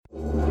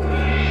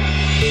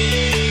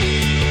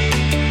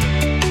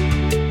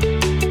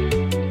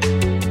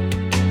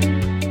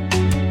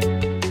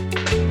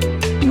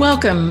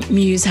Welcome,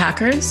 Muse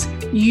Hackers.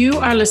 You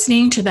are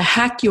listening to the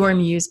Hack Your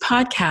Muse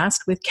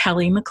podcast with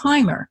Kelly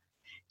McClymer.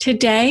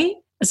 Today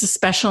is a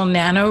special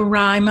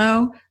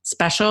NaNoWriMo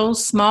special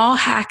small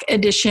hack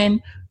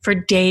edition for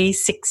day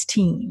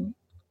 16.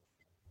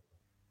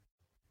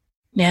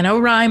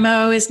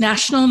 NaNoWriMo is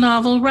National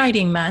Novel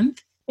Writing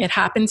Month. It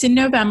happens in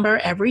November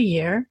every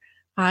year.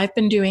 I've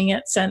been doing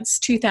it since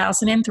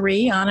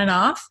 2003, on and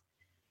off.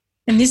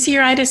 And this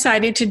year I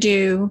decided to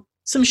do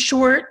some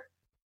short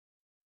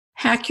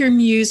Hack Your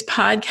Muse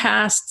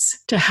podcasts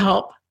to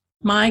help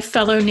my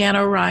fellow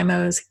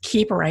NaNoWriMos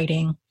keep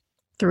writing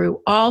through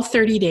all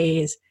 30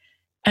 days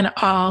and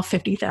all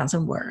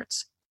 50,000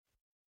 words.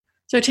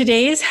 So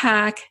today's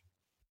hack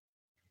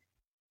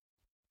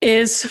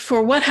is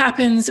for what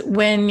happens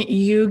when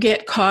you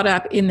get caught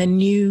up in the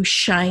new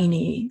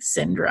shiny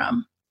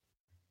syndrome.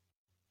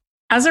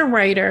 As a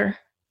writer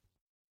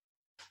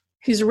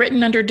who's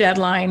written under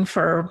deadline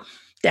for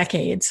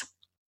decades,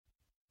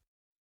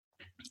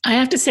 I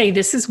have to say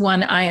this is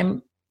one I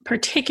am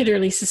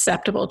particularly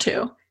susceptible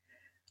to.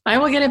 I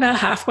will get about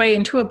halfway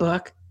into a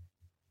book,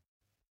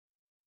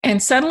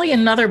 and suddenly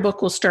another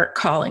book will start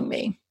calling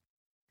me,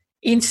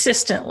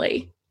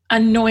 insistently,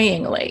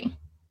 annoyingly.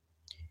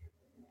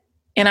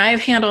 And I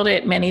have handled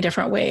it many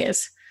different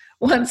ways.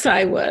 Once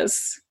I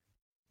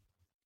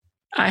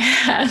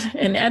had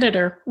an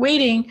editor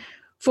waiting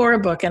for a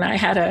book, and I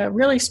had a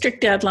really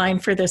strict deadline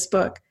for this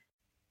book,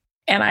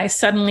 and I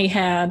suddenly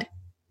had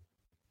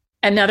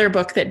another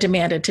book that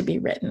demanded to be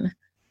written.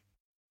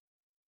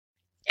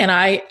 And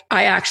I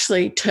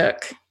actually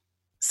took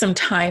some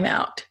time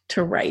out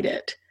to write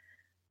it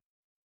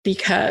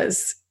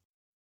because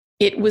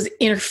it was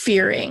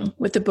interfering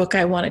with the book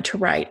I wanted to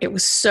write. It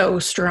was so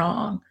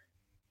strong.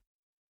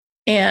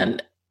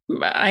 And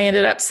I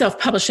ended up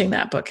self-publishing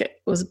that book.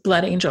 It was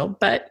Blood Angel.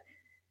 But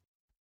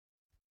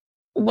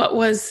what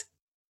was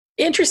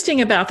interesting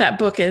about that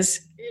book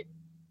is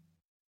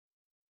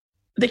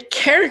the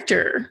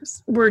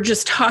characters were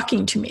just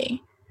talking to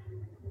me,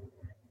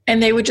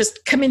 and they would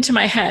just come into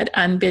my head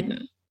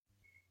unbidden.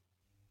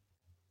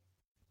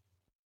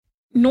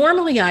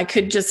 Normally I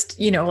could just,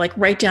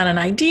 write down an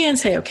idea and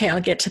say, okay,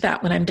 I'll get to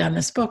that when I'm done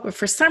this book. But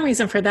for some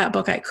reason, for that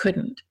book, I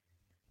couldn't.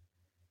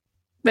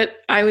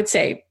 But I would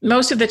say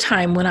most of the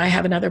time when I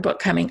have another book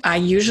coming, I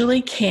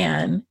usually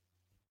can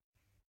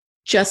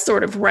just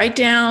sort of write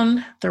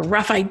down the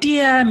rough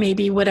idea,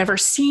 maybe whatever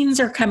scenes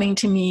are coming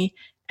to me,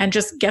 and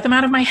just get them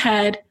out of my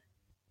head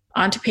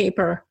onto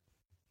paper,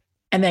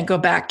 and then go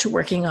back to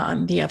working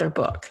on the other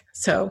book.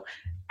 So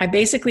I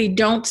basically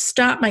don't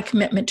stop my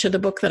commitment to the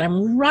book that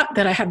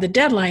I have the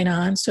deadline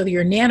on. So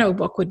your NaNo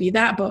book would be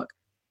that book.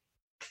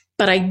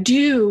 But I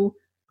do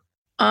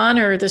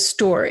honor the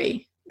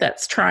story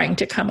that's trying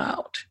to come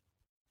out.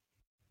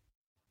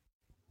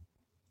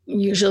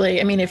 Usually,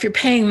 if you're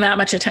paying that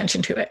much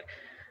attention to it.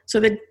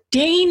 So the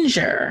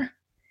danger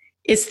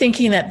is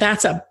thinking that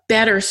that's a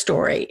better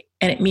story,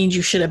 and it means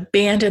you should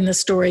abandon the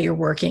story you're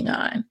working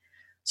on.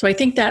 So I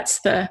think that's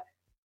the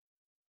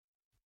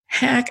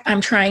hack I'm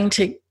trying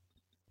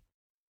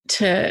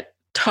to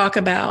talk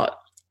about.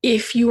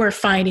 If you are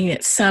finding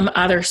that some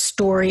other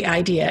story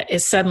idea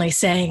is suddenly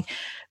saying,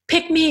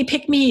 pick me,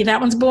 that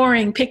one's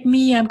boring, pick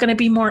me, I'm going to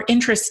be more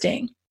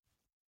interesting.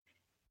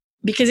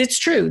 Because it's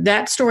true,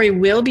 that story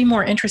will be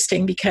more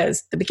interesting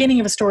because the beginning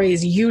of a story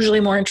is usually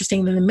more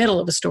interesting than the middle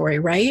of a story,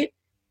 right?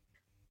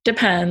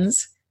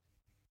 Depends.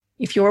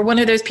 If you're one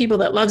of those people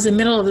that loves the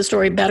middle of the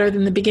story better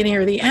than the beginning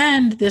or the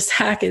end, this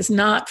hack is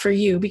not for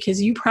you,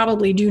 because you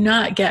probably do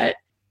not get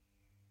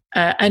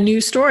a new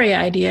story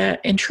idea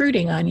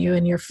intruding on you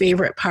in your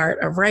favorite part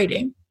of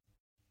writing.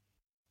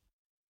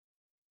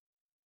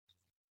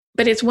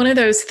 But it's one of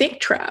those think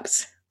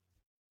traps.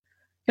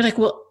 You're like,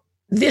 well,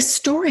 this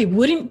story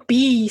wouldn't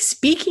be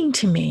speaking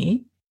to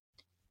me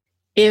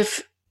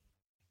if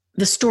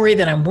the story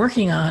that I'm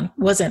working on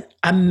wasn't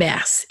a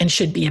mess and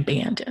should be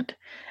abandoned.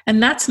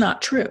 And that's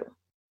not true.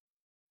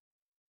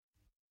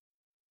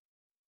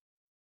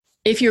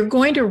 If you're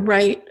going to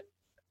write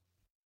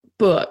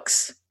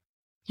books,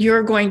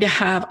 you're going to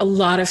have a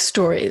lot of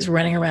stories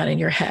running around in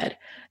your head.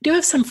 I do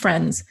have some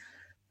friends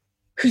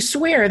who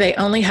swear they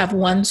only have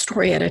one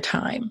story at a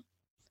time.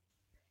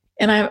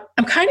 And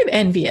I'm kind of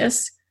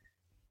envious,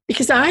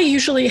 because I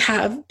usually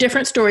have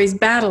different stories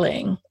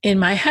battling in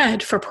my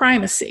head for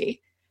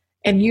primacy,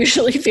 and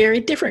usually very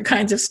different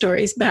kinds of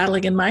stories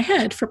battling in my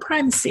head for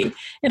primacy.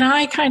 And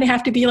I kind of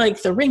have to be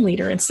like the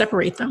ringleader and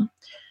separate them.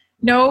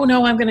 No,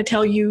 I'm going to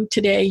tell you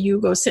today,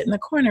 you go sit in the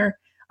corner.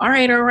 All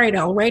right,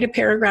 I'll write a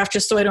paragraph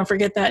just so I don't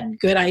forget that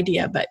good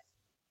idea, but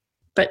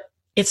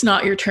it's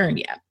not your turn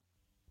yet.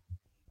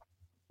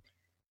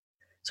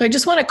 So I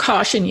just want to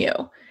caution you,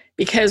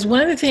 because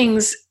one of the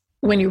things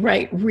when you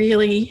write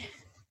really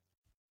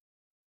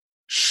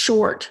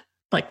short,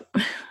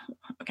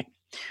 okay,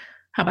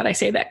 how about I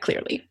say that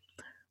clearly?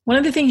 One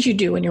of the things you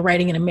do when you're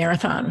writing in a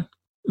marathon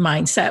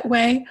mindset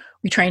way,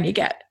 we're trying to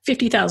get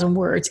 50,000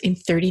 words in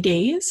 30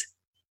 days,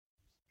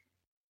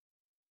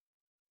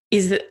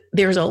 is that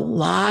there's a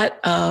lot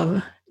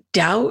of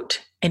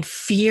doubt and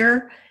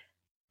fear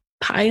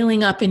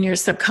piling up in your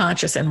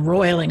subconscious and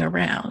roiling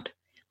around,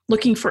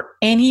 looking for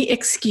any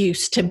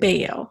excuse to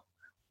bail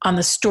on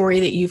the story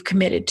that you've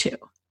committed to.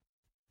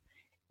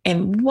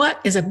 And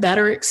what is a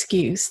better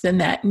excuse than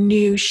that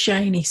new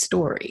shiny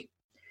story?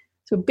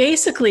 So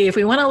basically, if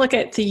we want to look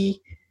at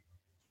the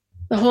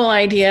whole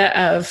idea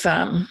of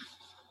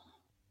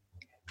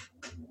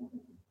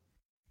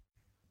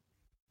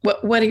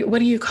what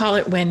do you call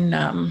it when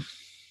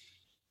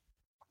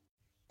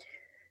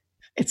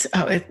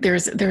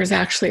there's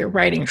actually a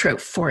writing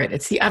trope for it.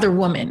 It's the other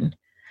woman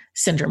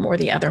syndrome or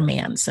the other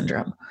man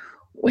syndrome,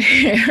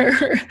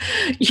 where,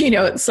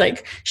 it's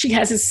like she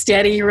has a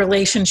steady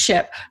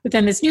relationship, but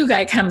then this new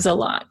guy comes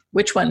along.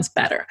 Which one's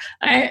better?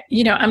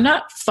 I'm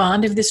not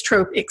fond of this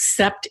trope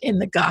except in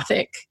the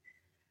Gothic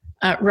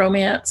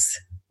romance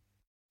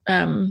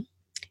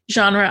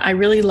genre. I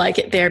really like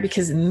it there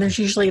because there's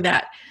usually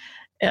that,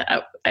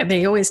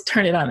 they always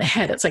turn it on the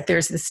head. It's like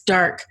there's this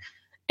dark,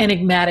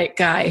 enigmatic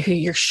guy who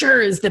you're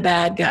sure is the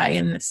bad guy,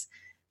 and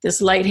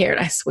this light-haired,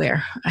 I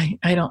swear,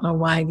 I don't know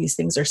why these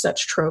things are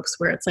such tropes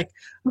where it's like,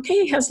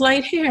 okay, he has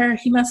light hair,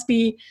 he must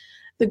be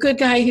the good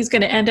guy who's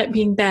going to end up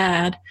being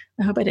bad.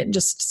 I hope I didn't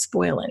just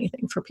spoil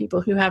anything for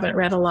people who haven't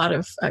read a lot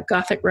of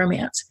Gothic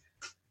romance.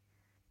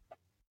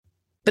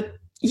 But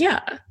yeah,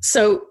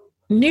 so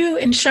new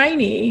and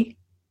shiny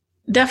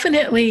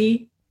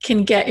definitely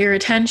can get your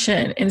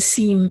attention and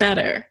seem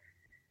better.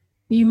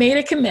 You made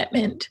a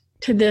commitment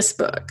to this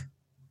book.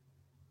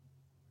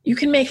 You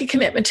can make a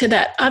commitment to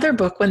that other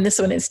book when this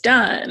one is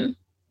done.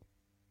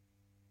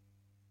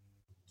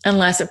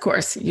 Unless, of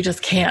course, you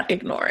just can't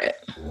ignore it.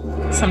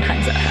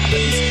 Sometimes that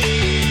happens.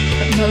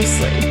 But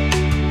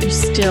mostly, you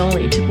still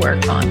need to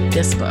work on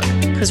this book.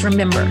 Because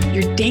remember,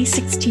 you're day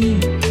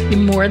 16. You're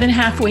more than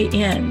halfway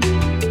in.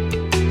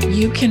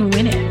 You can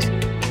win it.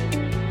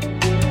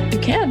 You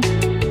can.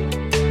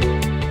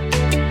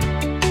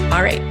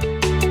 All right.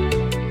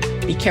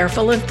 Be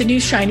careful of the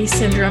new shiny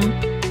syndrome,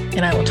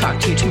 and I will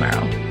talk to you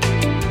tomorrow.